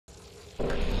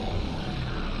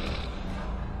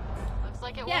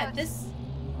like it Yeah, works.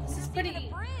 this is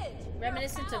pretty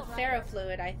reminiscent of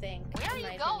ferrofluid, I think. Where are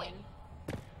you going?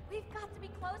 We've got to be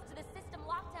close to the system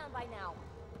lockdown by now.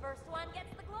 First one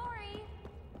gets the glory.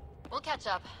 We'll catch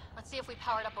up. Let's see if we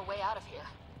powered up a way out of here.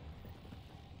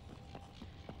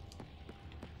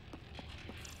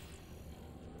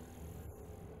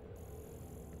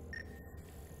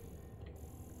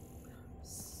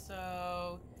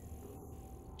 So,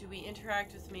 do we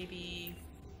interact with maybe...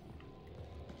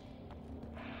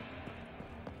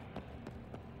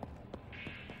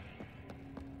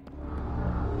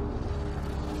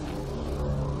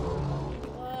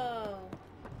 Whoa.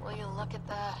 Will you look at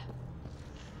that?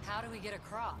 How do we get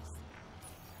across?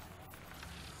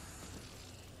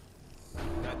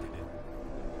 That did it.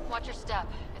 Watch your step.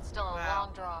 It's still a Wow.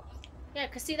 long drop. Yeah,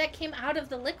 because see, that came out of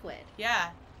the liquid.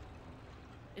 Yeah.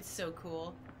 It's so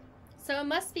cool. So it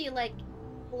must be like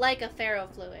a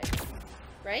ferrofluid,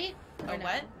 right? A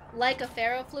what? Like a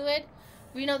ferrofluid.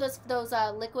 You know those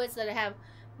liquids that have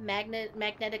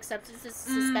magnetic substances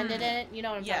suspended in it? You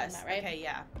know what I'm talking about, right? Okay,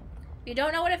 yeah. If you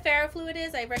don't know what a ferrofluid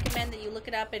is, I recommend that you look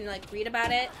it up and like read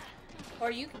about it.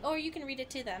 Or you can read it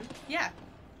to them. Yeah.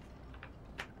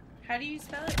 How do you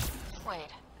spell it? Wait.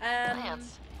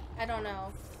 Lance. I don't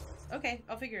know. Okay,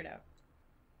 I'll figure it out.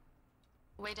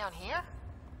 Way down here?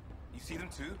 You see them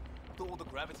too? Thought all the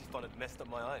gravity fun had messed up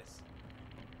my eyes.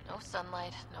 No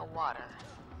sunlight, no water.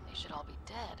 They should all be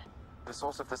dead. The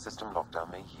source of the system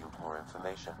lockdown may yield more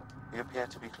information. We appear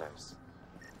to be close.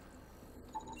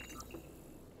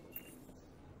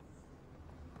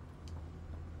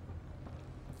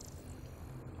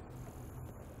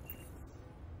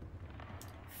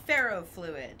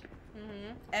 Ferrofluid.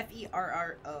 Mm-hmm.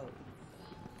 F-E-R-R-O.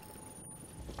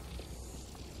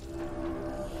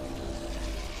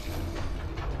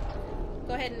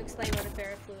 Go ahead and explain what a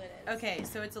ferrofluid is. Okay,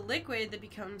 so it's a liquid that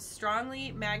becomes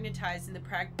strongly magnetized in the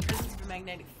presence of a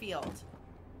magnetic field.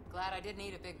 Glad I didn't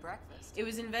eat a big breakfast. It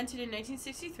was invented in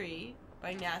 1963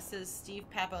 by NASA's Steve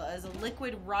Pappa as a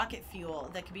liquid rocket fuel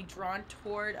that could be drawn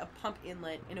toward a pump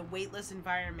inlet in a weightless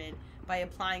environment by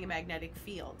applying a magnetic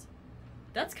field.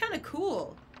 That's kind of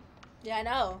cool. Yeah, I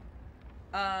know.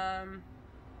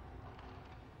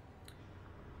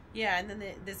 Yeah, and then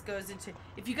this goes into...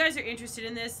 If you guys are interested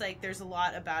in this, like, there's a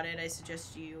lot about it. I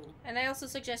suggest you... And I also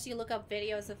suggest you look up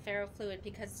videos of ferrofluid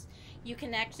because you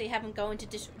can actually have them go into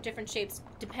different shapes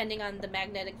depending on the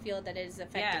magnetic field that is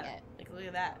affecting it. Like, look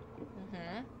at that.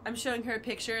 Mm-hmm. I'm showing her a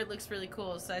picture. It looks really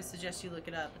cool, so I suggest you look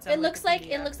it up. It's on It looks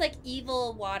Wikipedia. like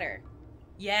evil water.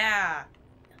 Yeah.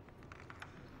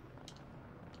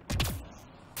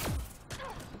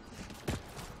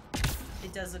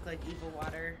 It does look like evil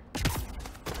water.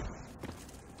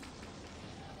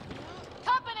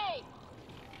 Company!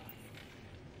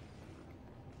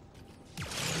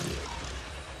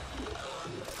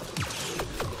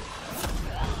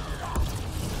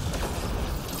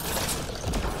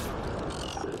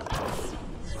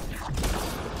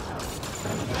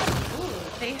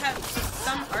 They have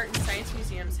some art and science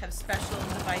museums have special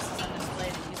devices on display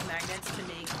that use magnets to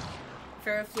make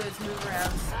ferrofluids move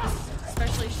around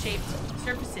specially shaped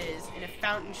surfaces in a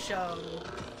fountain show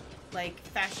like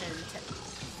fashion.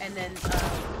 And then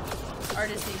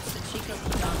artist named Sachiko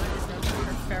Kodama is known for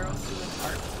her ferrofluid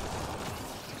art.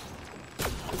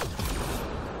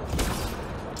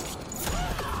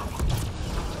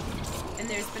 And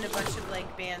there's been a bunch of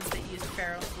like bands that use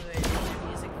ferrofluid in their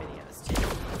music videos too.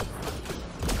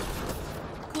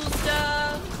 Cool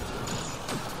stuff.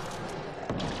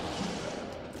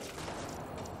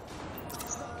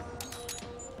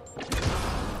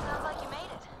 Sounds like you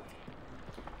made it.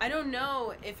 I don't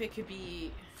know if it could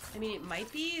be. I mean, it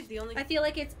might be. The only. I feel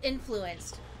like it's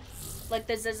influenced. Like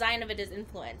the design of it is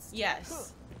influenced.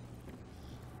 Yes.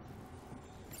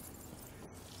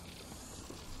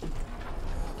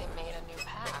 They made a new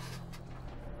path.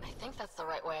 I think that's the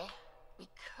right way. We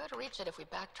could reach it if we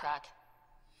backtrack.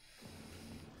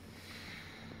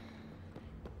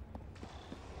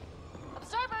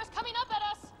 Observers coming up at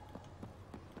us!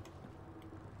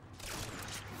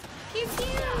 Pew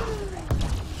pew!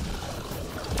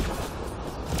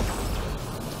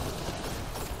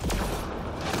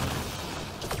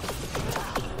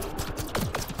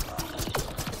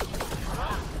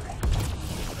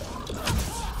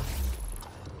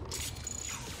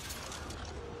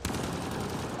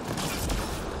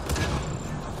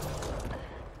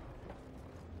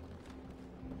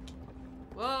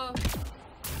 Whoa.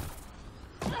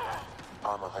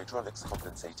 Armor hydraulics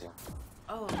compensating.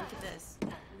 Oh, look at this.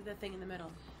 Look at that thing in the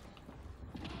middle.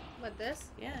 What, this?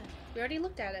 Yeah. We already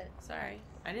looked at it. Sorry.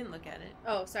 I didn't look at it.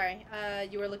 Oh, sorry.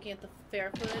 You were looking at the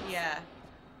ferrofluid? Yeah.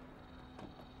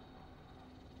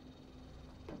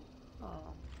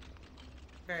 Oh.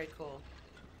 Very cool.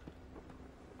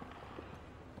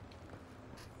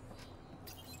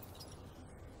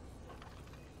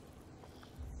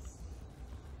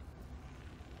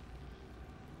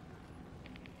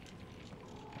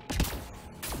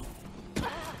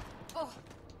 Oh,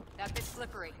 that bit's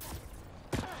slippery.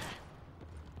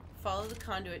 Follow the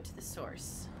conduit to the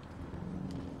source.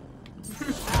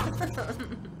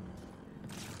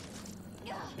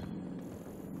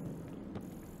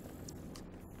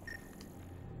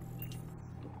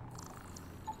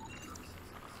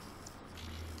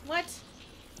 What?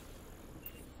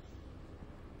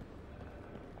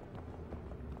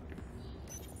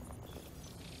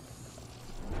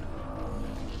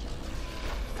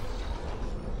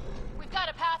 We've got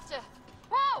a path to...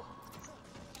 Whoa!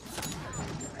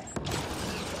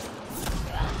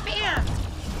 Bam!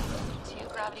 2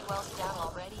 gravity wells down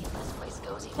already, and this place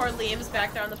goes even... Poor Liam's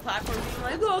back there on the platform being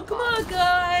like, oh, come on,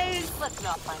 guys! Let's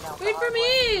not find out. Wait for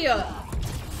me!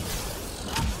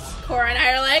 Cora and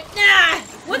I are like, nah!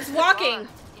 What's walking?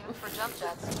 Even for jump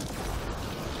jets.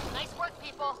 Nice work,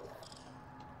 people.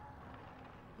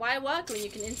 Why walk when you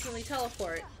can instantly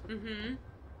teleport? Mm-hmm.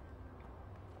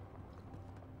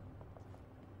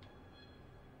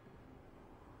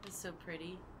 It's so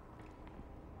pretty.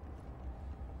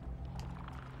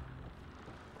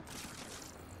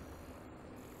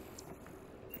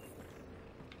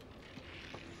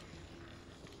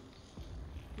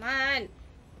 Come on!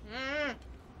 Mm.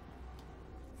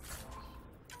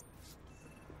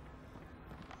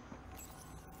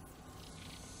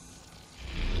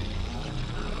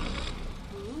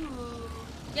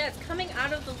 Yeah, it's coming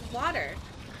out of the water.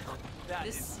 That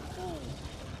This- is cool.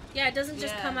 Yeah, it doesn't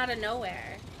just Yeah. come out of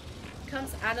nowhere. It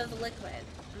comes out of the liquid.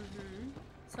 Mm-hmm.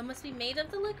 So it must be made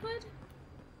of the liquid?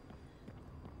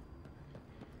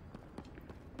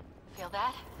 Feel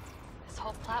that? This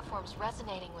whole platform's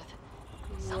resonating with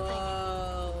something.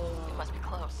 Whoa. It must be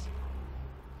close.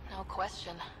 No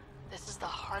question. This is the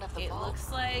heart of the It vault.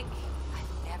 looks like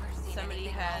I've never seen somebody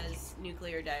anything like has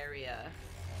nuclear diarrhea.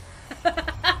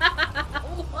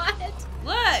 What?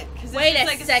 Look! 'Cause Wait this a is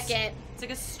like second. It's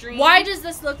like a stream. Why does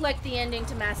this look like the ending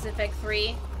to Mass Effect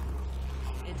 3?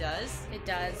 It does? It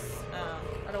does. Oh.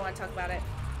 I don't want to talk about it.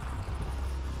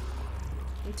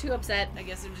 I'm too upset. I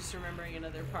guess I'm just remembering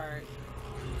another part.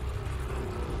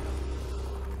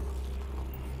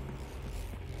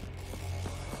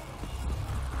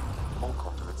 All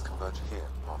conduits converge here,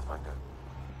 Pathfinder.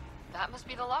 That must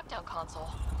be the lockdown console.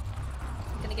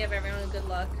 I'm gonna give everyone a good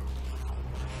look.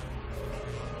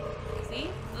 See?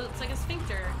 It's like a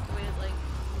sphincter. The way it like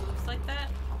moves like that.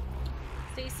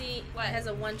 Stacy What? has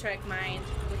a one-track mind,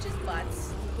 which is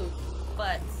butts. Poop.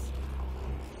 Butts.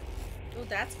 Oh,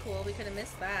 that's cool. We could have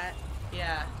missed that.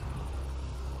 Yeah.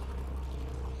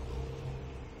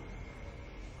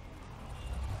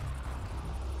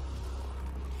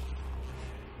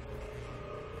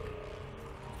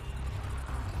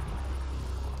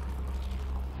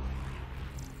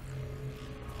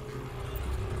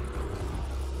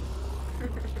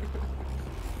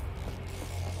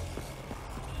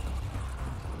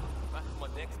 Back of my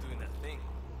neck's doing that thing.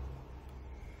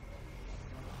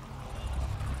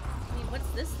 I mean, what's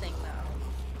this thing, though?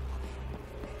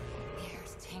 The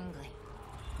air's tingling.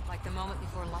 Like the moment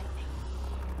before lightning.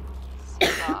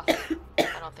 Seems off.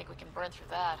 I don't think we can burn through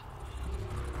that.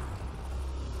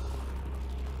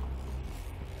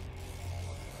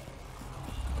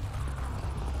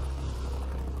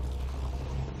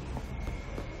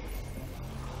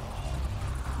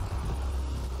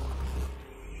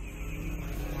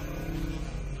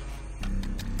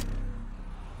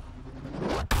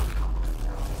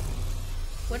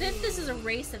 What if this is a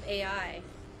race of AI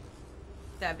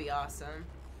That'd be awesome.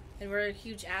 and we're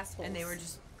huge assholes? And they were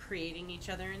just creating each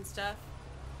other and stuff.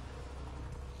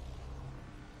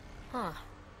 Huh.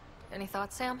 Any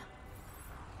thoughts, Sam?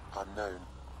 Unknown.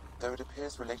 Though it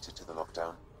appears related to the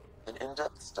lockdown, an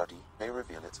in-depth study may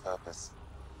reveal its purpose.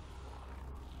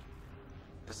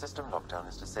 The system lockdown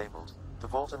is disabled. The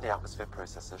vault and the atmosphere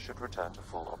processor should return to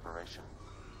full operation.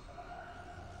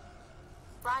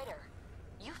 Ryder,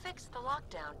 you fixed the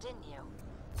lockdown, didn't you?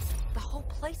 The whole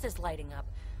place is lighting up.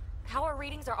 Power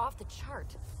readings are off the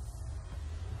chart.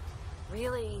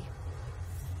 Really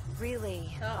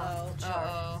Uh-oh. off the chart.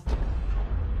 Uh-oh.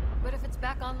 But if it's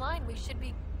back online, we should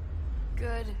be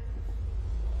good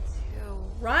to...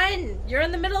 Run! You're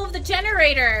in the middle of the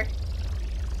generator!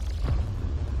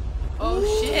 Oh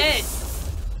shit!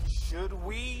 Should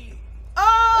we?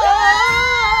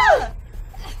 Oh!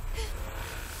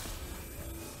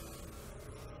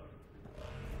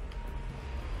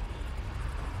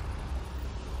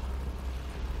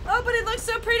 Oh, but it looks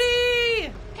so pretty!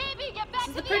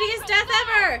 This is the prettiest death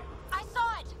ever! I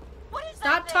saw it! What is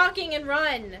Stop that thing? talking and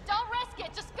run! Don't risk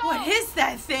it, just go! What is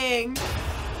that thing?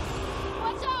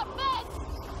 Watch out,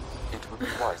 Fitz! It would be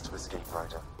wise to escape,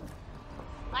 Ryder.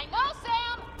 I know,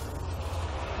 Sam!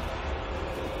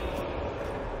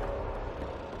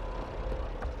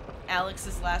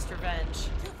 Alex's last revenge.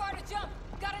 Too far to jump.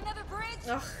 Got another bridge?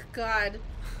 Oh, God.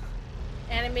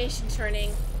 Animation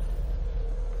turning.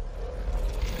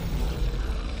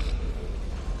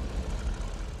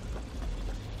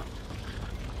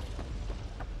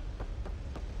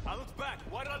 I looked back.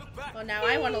 Why did I look back? Oh, now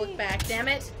I want to look back, damn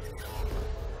it.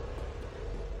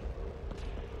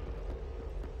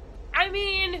 I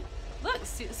mean, look,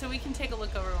 so we can take a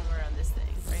look over when we're on this thing,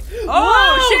 right?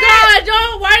 Oh, shit! God!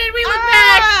 No! Why did we look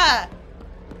back? Ah!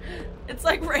 It's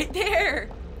like right there.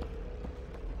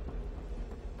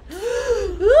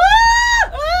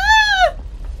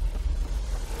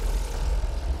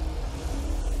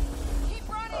 Keep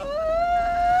running.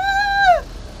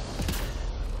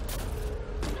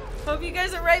 Hope you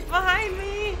guys are right behind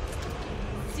me.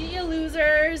 See you,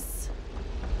 losers.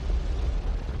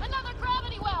 Another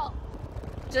gravity well!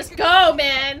 Just go,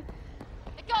 man.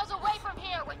 It goes away from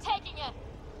here. We're taking it.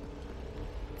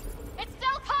 It's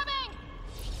still coming!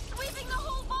 Sweeping the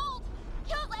whole vault!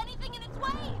 Kills anything in its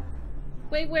way!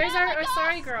 Wait, where's Yeah, our my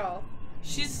sorry gosh. girl?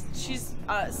 She's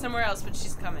somewhere else, but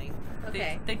she's coming.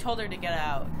 Okay. They told her to get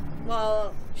out.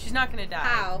 Well, She's not gonna die.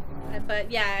 how? But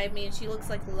yeah, I mean, she looks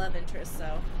like the love interest,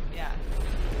 so. Yeah.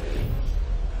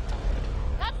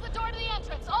 That's the door to the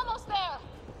entrance. Almost there.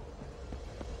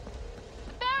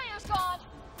 The barrier's gone.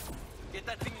 Get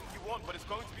that thing if you want, but it's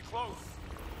going to be close.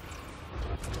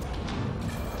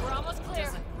 We're almost clear.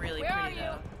 Does look really Where pretty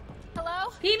are you? though.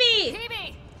 Hello? PB!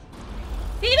 PB!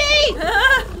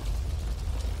 PB!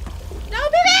 No,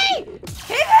 PB!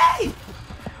 Hey!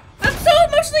 I'm so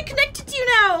emotionally connected to you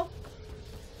now!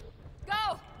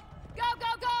 Go! Go, go,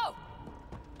 go!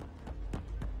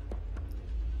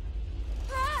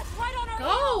 Ah, it's right on our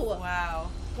Go!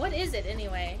 Wow. What is it,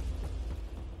 anyway?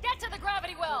 Get to the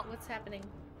gravity well! What's happening?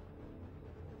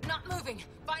 Not moving.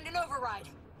 Find an override.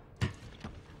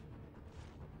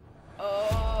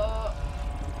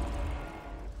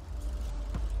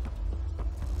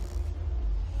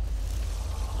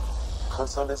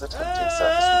 Console is attempting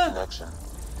surface reconnection.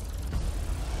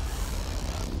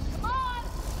 Come on!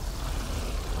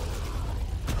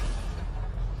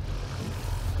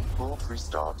 Vault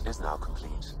restart is now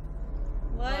complete.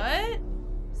 What?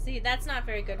 See, that's not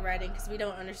very good writing because we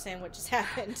don't understand what just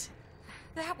happened.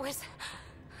 That was...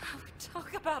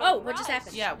 Talk about Oh, a what just rush.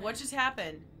 happened? Yeah, what just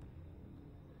happened?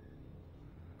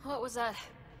 What was that?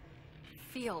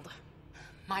 Field.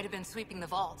 Might have been sweeping the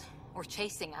vault. Or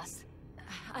chasing us.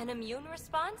 An immune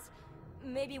response?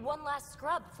 Maybe one last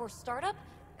scrub for startup?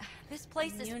 This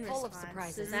place Immune is full response. of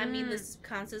surprises. Does that mean this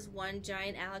counts as one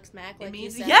giant Alex Mack? Like It you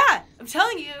means said? yeah! I'm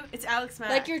telling you, it's Alex Mack.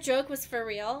 Like your joke was for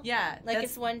real? Yeah. Like that's-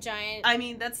 it's one giant. I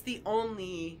mean, that's the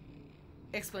only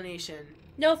explanation.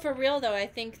 No, for real though. I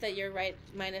think that you're right,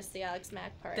 minus the Alex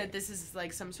Mack part. That this is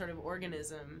like some sort of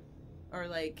organism. Or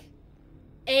like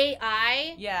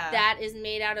AI. Yeah. That is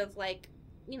made out of like,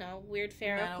 you know, weird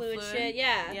ferrofluid Nanofluid? shit.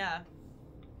 Yeah. Yeah.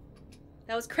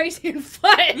 That was crazy and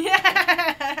fun.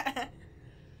 Yeah.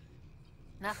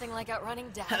 Nothing like outrunning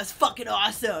That death. was fucking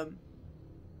awesome.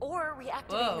 Or reactivating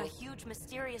Whoa. a huge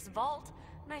mysterious vault.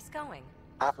 Nice going.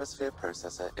 Atmosphere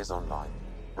processor is online,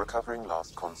 recovering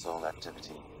lost console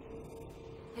activity.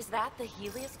 Is that the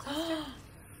Helios cluster?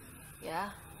 Yeah,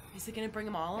 Is it gonna bring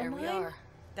them all there online? we are.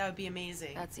 That would be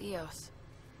amazing. That's Eos.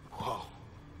 Whoa.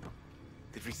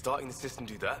 Did restarting the system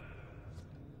do that?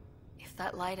 If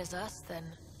that light is us, then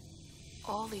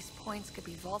all these points could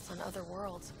be vaults on other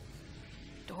worlds.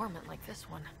 Dormant like this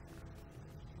one.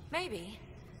 Maybe.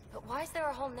 But why is there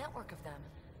a whole network of them?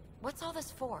 What's all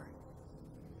this for?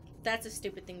 That's a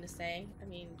stupid thing to say. I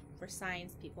mean, we're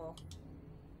science people.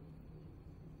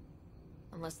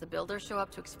 Unless the builders show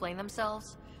up to explain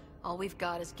themselves, all we've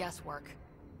got is guesswork.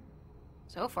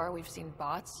 So far, we've seen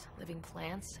bots, living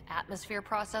plants, atmosphere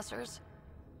processors.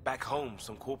 Back home,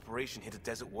 some corporation hit a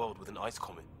desert world with an ice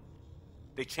comet.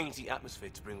 They changed the atmosphere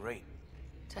to bring rain.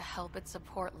 To help it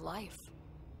support life.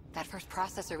 That first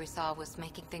processor we saw was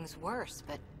making things worse,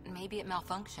 but maybe it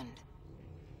malfunctioned.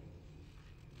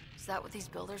 Is that what these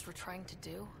builders were trying to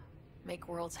do? Make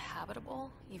worlds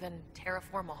habitable? Even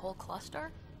terraform a whole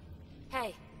cluster?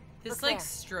 Hey, This look like there.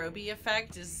 strobe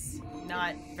effect is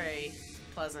not very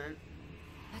pleasant.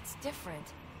 That's different.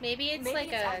 Maybe it's Maybe like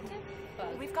it's a active?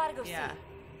 bug. We've got to go Yeah. see.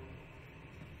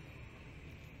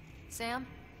 Sam?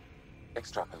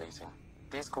 Extrapolating.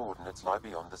 These coordinates lie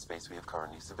beyond the space we have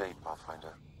currently surveyed,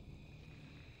 Pathfinder.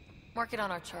 Mark it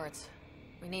on our charts.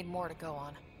 We need more to go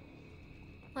on.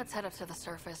 Let's head up to the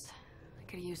surface. I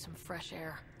could use some fresh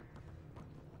air.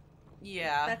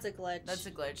 Yeah. That's a glitch. That's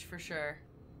a glitch for sure.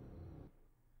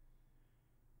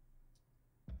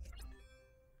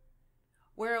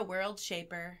 We're a world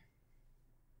shaper.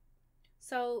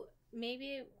 So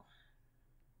maybe.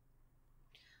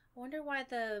 I wonder why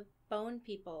the bone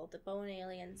people, the bone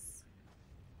aliens.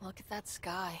 Look at that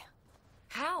sky.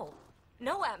 How?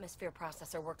 No atmosphere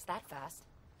processor works that fast.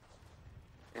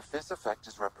 If this effect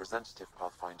is representative,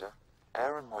 Pathfinder,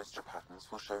 air and moisture patterns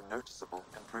will show noticeable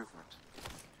improvement.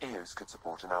 EOS could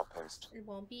support an outpost. It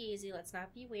won't be easy. Let's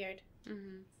not be weird.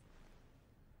 Mm-hmm.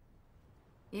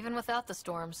 Even without the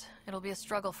storms, it'll be a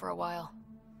struggle for a while.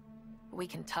 We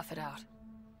can tough it out.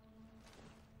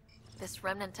 This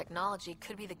remnant technology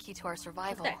could be the key to our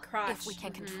survival, that crotch. if we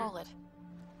can control it.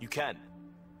 You can.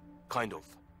 Kind of.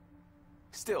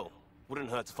 Still, wouldn't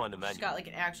hurt to find a manual. She's got like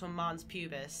an actual Mons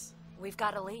pubis. We've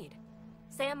got a lead.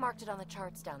 Sam marked it on the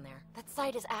charts down there. That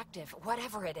site is active,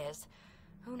 whatever it is.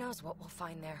 Who knows what we'll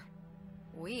find there.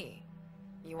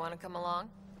 You want to come along?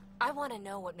 I want to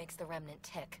know what makes the remnant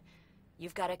tick.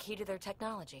 You've got a key to their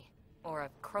technology. Or a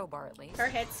crowbar, at least. Her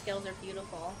head skills are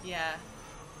beautiful. Yeah.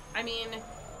 I mean,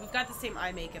 we've got the same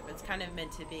eye makeup. It's kind of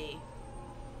meant to be.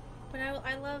 But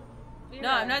I love... No,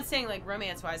 I'm not saying like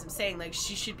romance-wise. I'm saying like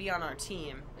she should be on our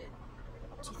team.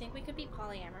 Do you think we could be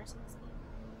polyamorous in this game?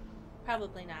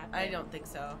 Probably not. I don't think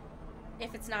so.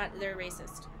 If it's not, they're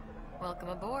racist. Welcome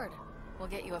aboard. We'll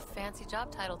get you a fancy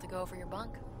job title to go over your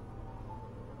bunk.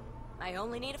 I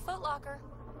only need a footlocker.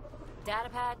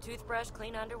 Datapad, toothbrush,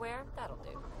 clean underwear. That'll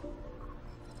do.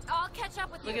 I'll catch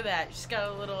up with you. Look at that. She's got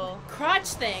a little Crotch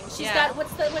thing. She's Yeah. got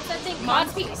what's that thing?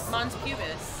 Mons piece. Mons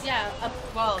pubis. Yeah, a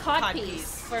Well, cod cod piece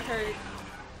piece. for her.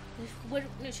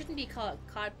 It shouldn't be called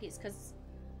cod piece because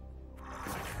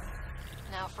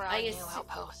Now for our I new assu-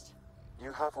 outpost.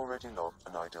 You have already logged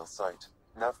an ideal site.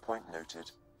 Nav point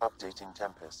noted. Updating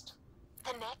Tempest.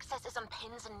 The Nexus is on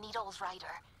pins and needles, Ryder.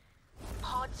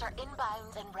 Pods are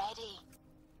inbound and ready.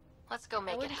 Let's go I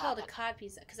make it wouldn't call it happen. a cod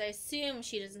piece because I assume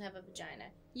she doesn't have a vagina.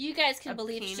 You guys can A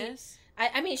believe penis?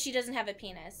 I mean, she doesn't have a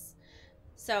penis.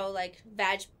 So like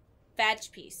vag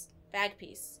piece.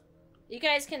 You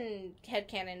guys can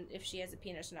headcanon if she has a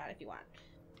penis or not if you want.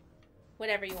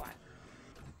 Whatever you want.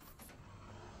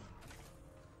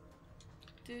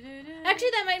 Actually,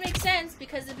 that might make sense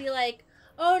because it'd be like,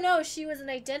 oh no, she was an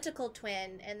identical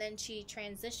twin and then she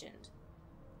transitioned.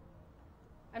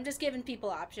 I'm just giving people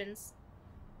options.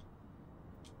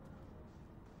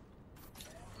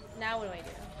 Now what do I do?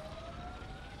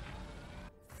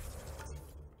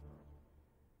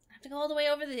 I have to go all the way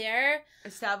over there?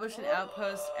 Establish an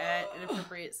outpost at an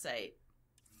appropriate site.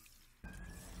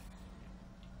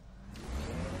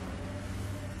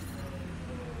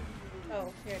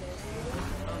 Oh, here it is.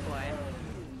 Oh boy.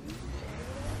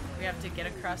 We have to get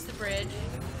across the bridge.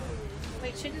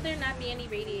 Wait, shouldn't there not be any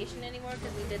radiation anymore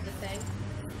because we did the thing?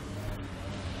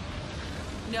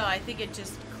 No, I think it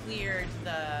just cleared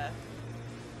the...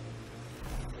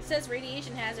 It says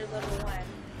radiation hazard level 1.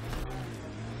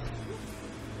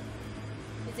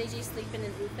 Is AJ sleeping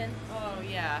and ooping? Oh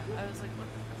yeah. I was like, what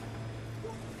the...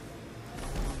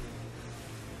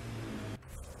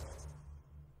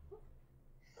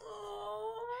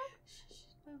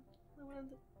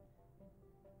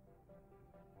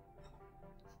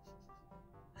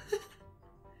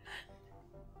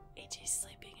 AJ's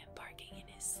sleeping and barking in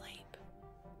his sleep.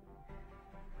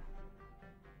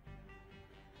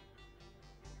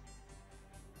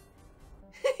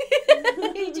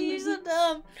 AJ, you're so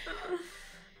dumb.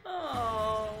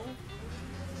 Oh.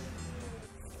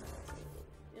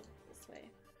 Yep, this way.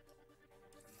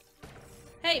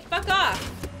 Hey, fuck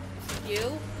off!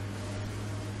 You.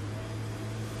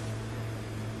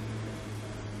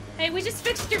 Hey, we just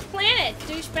fixed your planet,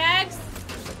 douchebags!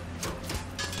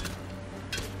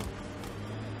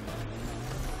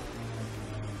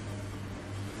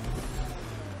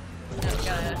 Oh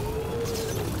god.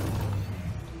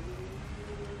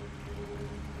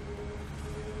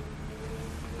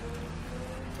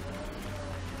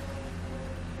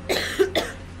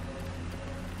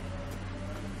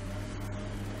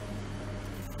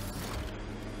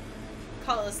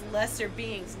 Call us lesser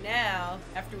beings now,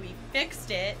 after we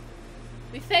fixed it.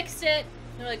 We fixed it!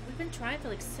 They're like, we've been trying for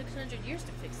like 600 years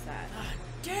to fix that. Ah,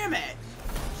 damn it!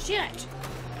 Shit!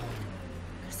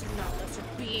 Because they're not lesser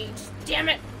beings. Damn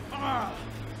it! Ugh.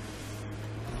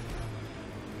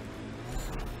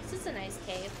 This is a nice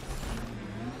cave.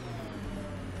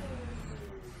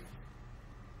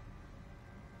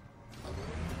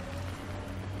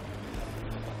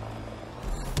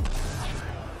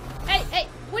 Hey, hey!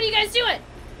 What are you guys doing?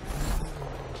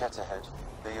 Get ahead.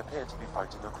 They appear to be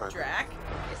fighting a Krogan. Drac?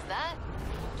 Is that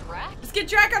Drac? Let's get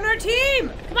Drac on our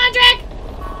team! Come on, Drac!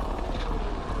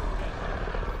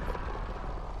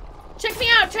 Check me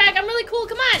out, Drac. I'm really cool.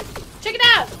 Come on. Check it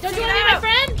out. Don't you want to be my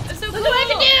friend? That's so Look cool. what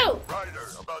I can do. Ryder,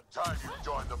 about time you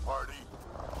joined the party.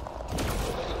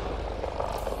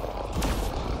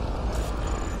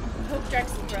 I hope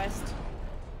Drac's impressed.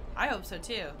 I hope so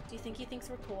too. Do you think he thinks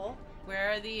we're cool?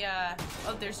 Where are the,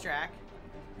 oh, there's Drac.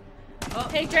 Oh.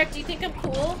 Hey, Drac, do you think I'm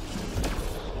cool?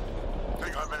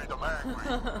 Think I made them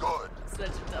angry. Good.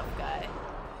 Such a tough guy.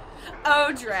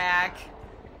 Oh, Drac.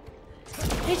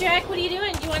 Hey, Drac, what are you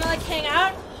doing? You want to like hang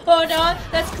out? Oh no,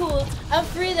 that's cool. I'm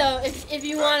free though. If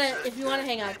you wanna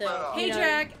hang out though. Hey, you know.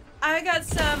 Drac. I got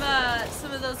some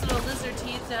of those little lizard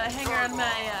teeth hang around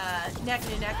my neck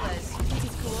and necklace. You think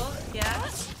it's cool? Yeah.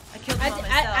 I killed them all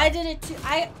myself. I did it too.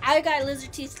 I got a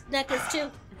lizard teeth necklace too.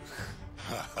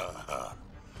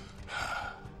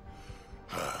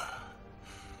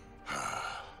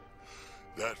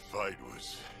 That fight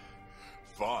was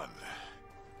fun.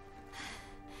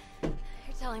 You're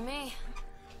telling me.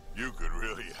 You could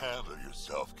really handle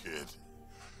yourself, kid.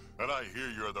 And I hear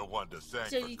you're the one to thank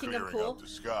So for you think I'm clearing cool? up the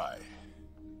sky.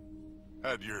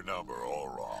 Had your number all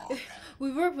wrong.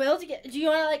 We were well together. Do you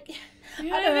want to like?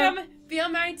 You I don't know. wanna be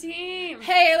on my team.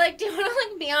 Hey, like, do you want to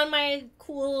like be on my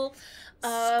cool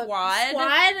Squad?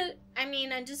 Squad? I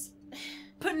mean, I'm just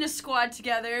Putting a squad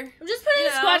together. putting a You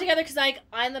squad know? together because like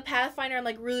I'm the Pathfinder. I'm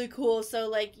like really cool. So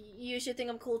like you should think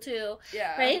I'm cool too,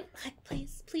 Yeah. right? Like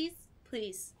please,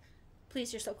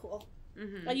 you're so cool.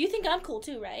 Mm-hmm. Like, you think I'm cool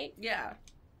too, right? Yeah.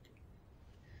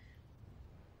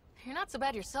 You're not so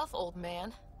bad yourself, old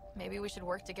man. Maybe we should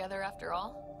work together after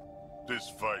all? This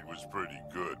fight was pretty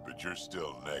good, but you're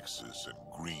still Nexus and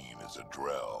green as a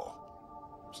Drell.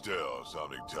 Still,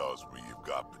 something tells me you've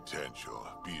got potential.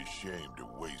 Be ashamed to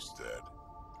waste that.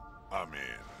 I mean,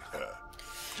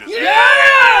 just...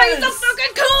 Yeah! He's so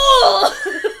fucking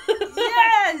cool!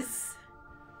 Yes!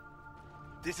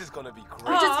 This is gonna be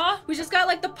great. We just got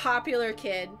like the popular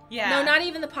kid. Yeah. No, not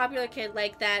even the popular kid.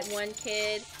 Like that one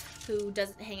kid who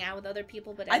doesn't hang out with other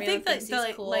people, but I everyone think that thinks the,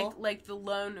 he's cool. like the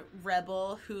lone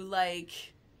rebel who like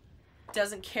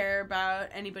doesn't care about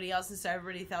anybody else, and so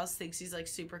everybody else thinks he's like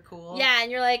super cool. Yeah,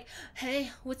 and you're like,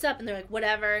 hey, what's up? And they're like,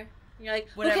 whatever. And you're like,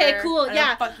 Whatever. okay, cool. I don't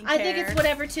Yeah, fucking I think care. it's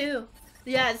whatever too.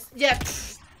 Yeah, yeah.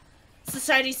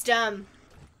 Society's dumb.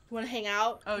 You want to hang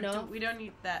out? Oh no. we don't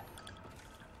need that.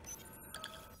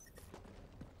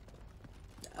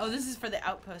 Oh, this is for the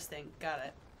outpost thing. Got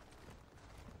it.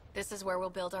 This is where we'll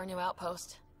build our new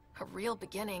outpost. A real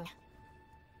beginning.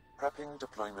 Prepping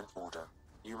deployment order.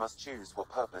 You must choose what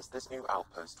purpose this new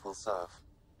outpost will serve.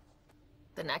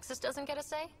 The Nexus doesn't get a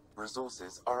say?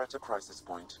 Resources are at a crisis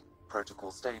point.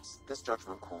 Protocol states this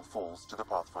judgment call falls to the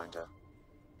Pathfinder.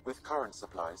 With current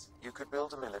supplies, you could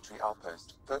build a military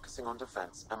outpost, focusing on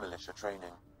defense and militia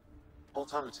training.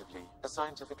 Alternatively, a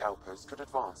scientific outpost could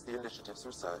advance the initiative's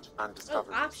research and Oh,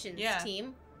 discoveries. options, Yeah.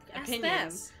 team. Ask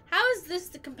Opinions. them. How is this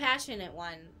the compassionate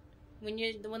one? When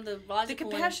you're the one, the The logical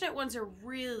compassionate ones are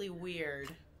really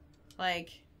weird.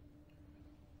 Like,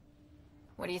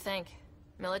 What do you think?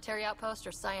 Military outpost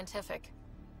or scientific?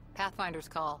 Pathfinder's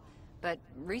call. But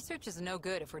research is no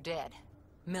good if we're dead.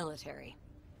 Military.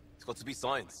 It's got to be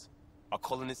science. Our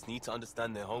colonists need to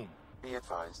understand their home. Be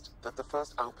advised that the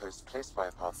first outpost placed by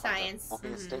a Pathfinder Science. will be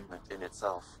a statement in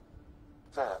itself.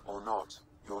 Fair or not,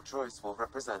 your choice will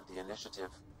represent the initiative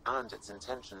and its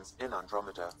intentions in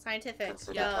Andromeda. scientific.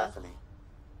 Consider Yeah. carefully.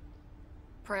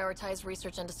 Prioritize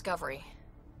research and discovery.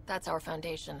 That's our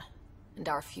foundation. And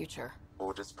our future.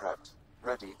 Orders prepped.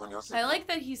 Ready on your I signal. like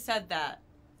that he said that.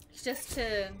 Just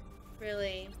to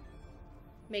really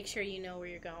make sure you know where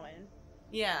you're going.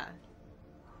 Yeah.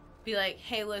 Be like,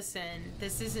 hey, listen,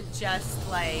 this isn't just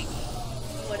like,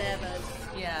 Whatever.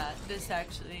 yeah, this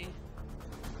actually.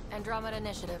 Andromeda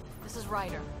Initiative. This is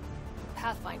Ryder.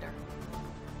 Pathfinder.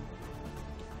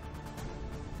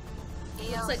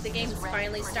 Looks like the game's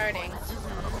finally starting.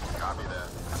 Copy that.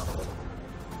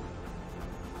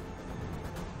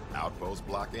 Outpost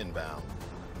block inbound.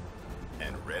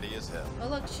 And ready as hell. Oh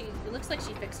look, it looks like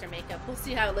she fixed her makeup. We'll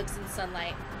see how it looks in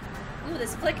sunlight. Ooh,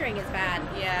 this flickering is bad.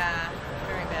 Yeah,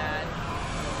 very bad.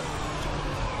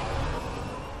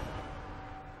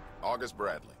 August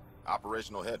Bradley,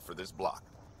 operational head for this block.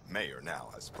 Mayor now,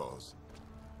 I suppose.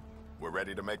 We're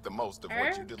ready to make the most of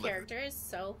what you Her delivered. character is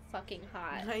so fucking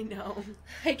hot. I know.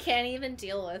 I can't even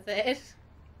deal with it.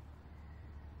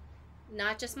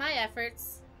 Not just my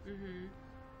efforts. Mm-hmm.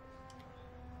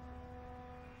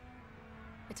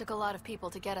 It took a lot of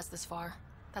people to get us this far.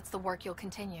 That's the work you'll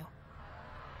continue.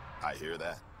 I hear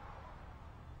that.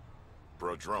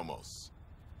 Prodromos.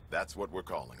 That's what we're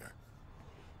calling her.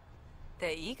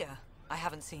 They're eager. I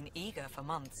haven't seen eager for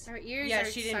months. Her ears Yeah, are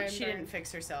she didn't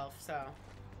fix herself, so.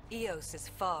 Eos is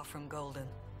far from golden.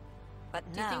 But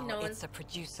Do you think now no it's a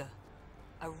producer.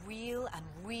 A real and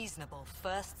reasonable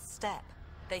first step.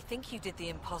 They think you did the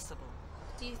impossible.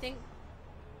 Do you think...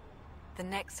 The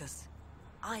Nexus.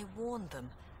 I warned them,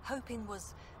 hoping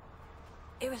was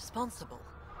irresponsible.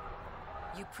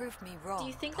 You proved me wrong. Do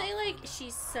you think they, like,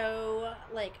 she's so,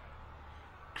 like...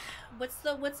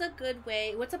 What's a good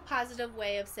way, what's a positive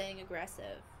way of saying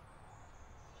aggressive?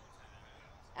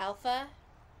 Alpha?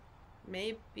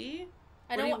 Maybe?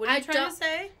 What are you trying to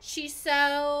say? She's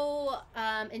so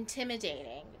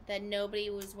intimidating that nobody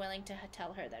was willing to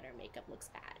tell her that her makeup looks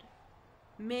bad.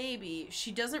 Maybe.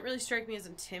 She doesn't really strike me as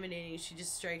intimidating. She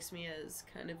just strikes me as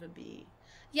kind of a bee.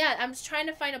 Yeah, I'm just trying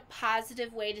to find a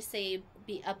positive way to say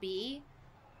a bee.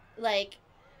 Like,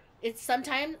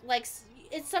 sometimes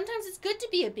it's good to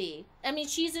be a bee. I mean,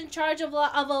 she's in charge of a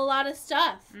lot of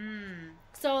stuff.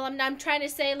 So I'm trying to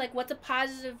say, like, what's a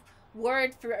positive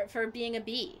word for being a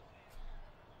bee?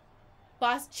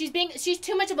 Boss. She's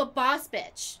too much of a boss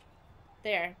bitch.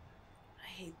 There. I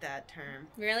hate that term.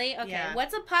 Really? Okay. Yeah.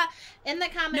 What's in the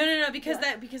comments? No,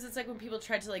 because it's like when people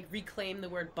tried to like reclaim the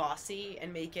word bossy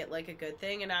and make it like a good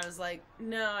thing, and I was like,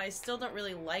 no, I still don't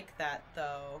really like that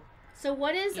though. So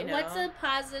what's a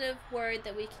positive word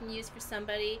that we can use for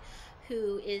somebody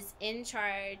who is in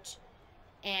charge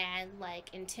and like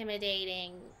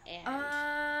intimidating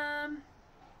and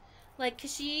like,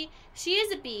 cause she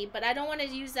is a bee, but I don't want to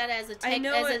use that as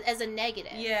a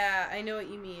negative. Yeah, I know what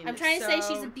you mean. I'm trying to say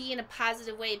she's a bee in a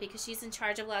positive way because she's in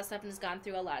charge of a lot of stuff and has gone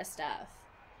through a lot of stuff.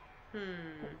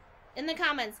 In the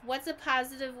comments, what's a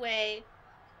positive way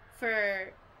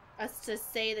for us to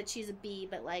say that she's a bee,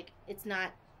 but like it's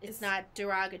not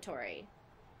derogatory.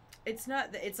 It's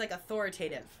like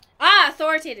authoritative.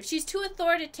 Authoritative. She's too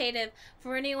authoritative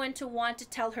for anyone to want to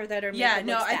tell her that her makeup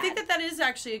looks bad. I think that is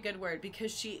actually a good word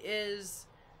because she is...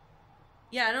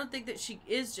 Yeah, I don't think that she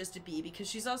is just a bee because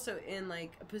she's also in,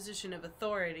 like, a position of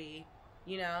authority,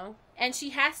 you know? And she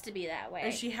has to be that way.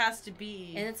 And she has to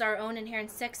be. And it's our own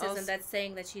inherent sexism that's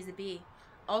saying that she's a bee.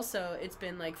 Also, it's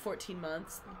been, like, 14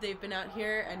 months they've been out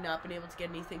here and not been able to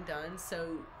get anything done,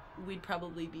 so we'd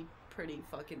probably be pretty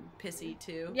fucking pissy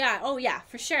too. Yeah, oh yeah,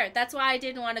 for sure. That's why I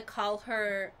didn't want to call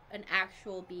her an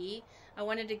actual bee. I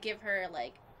wanted to give her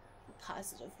like a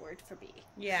positive word for bee.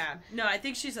 Yeah. No, I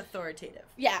think she's authoritative.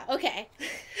 Yeah, okay.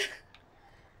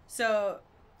 So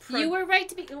you were right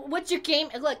to be... What's your game?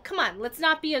 Look, come on, let's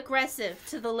not be aggressive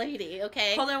to the lady,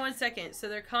 okay? Hold on 1 second. So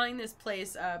they're calling this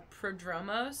place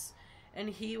Prodromos, and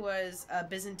he was a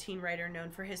Byzantine writer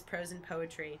known for his prose and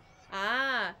poetry.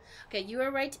 Okay, you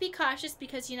were right to be cautious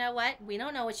because you know what? We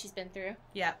don't know what she's been through.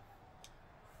 Yeah.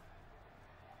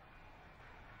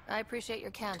 I appreciate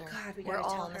your candor. God, we're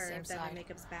all on the same side. Her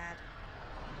makeup's bad.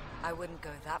 I wouldn't go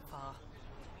that far.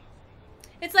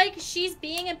 It's like she's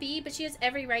being a bee, but she has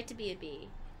every right to be a bee.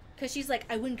 Because she's like,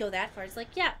 I wouldn't go that far. It's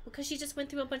like, yeah, because she just went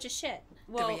through a bunch of shit.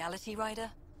 Well, the reality,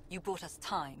 Ryder, you bought us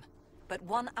time. But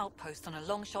one outpost on a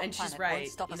long-shot planet won't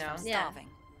stop us from starving.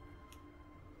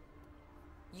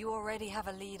 You already have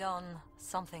a lead on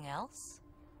something else?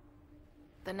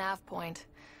 The nav point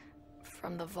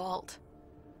from the vault.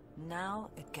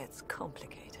 Now it gets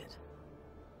complicated.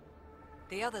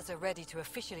 The others are ready to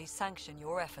officially sanction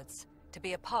your efforts, to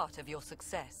be a part of your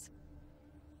success.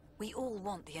 We all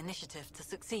want the initiative to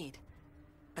succeed,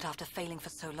 but after failing for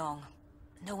so long,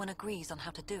 no one agrees on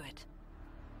how to do it.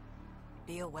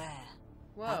 Be aware.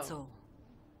 Whoa. That's all.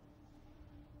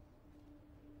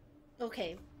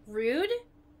 Okay, rude?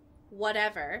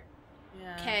 Whatever.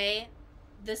 Yeah. Okay,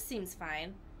 this seems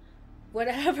fine.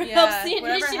 Whatever helps the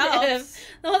initiative. Helps.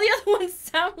 All the other ones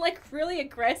sound like really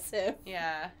aggressive.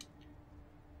 Yeah.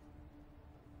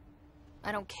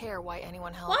 I don't care why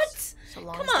anyone helps. What? So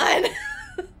long Come as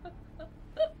on.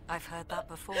 I've heard that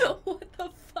before. What the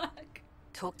fuck?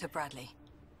 Talk to Bradley.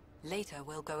 Later,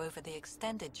 we'll go over the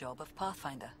extended job of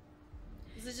Pathfinder.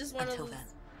 Is it just one Until of those... then,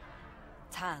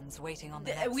 Tan's waiting on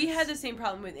the Nexus. We had the same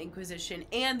problem with Inquisition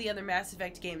and the other Mass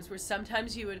Effect games where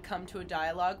sometimes you would come to a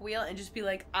dialogue wheel and just be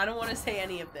like, I don't want to say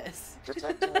any of this.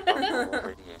 Detecting abnormal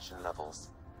radiation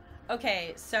levels.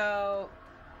 Okay, so...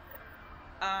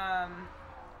 I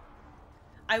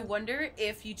wonder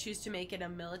if you choose to make it a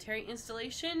military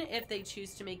installation, if they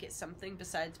choose to make it something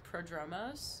besides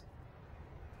Prodromos.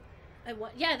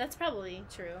 Yeah, that's probably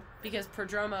true. Because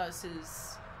Prodromos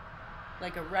is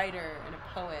like a writer and a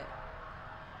poet.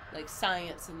 Like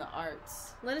science and the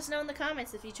arts. Let us know in the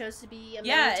comments if you chose to be a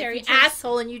Yeah, military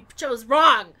asshole and you chose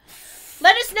wrong.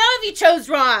 Let us know if you chose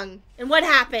wrong and what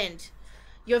happened.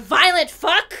 You violent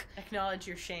fuck! Acknowledge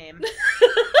your shame.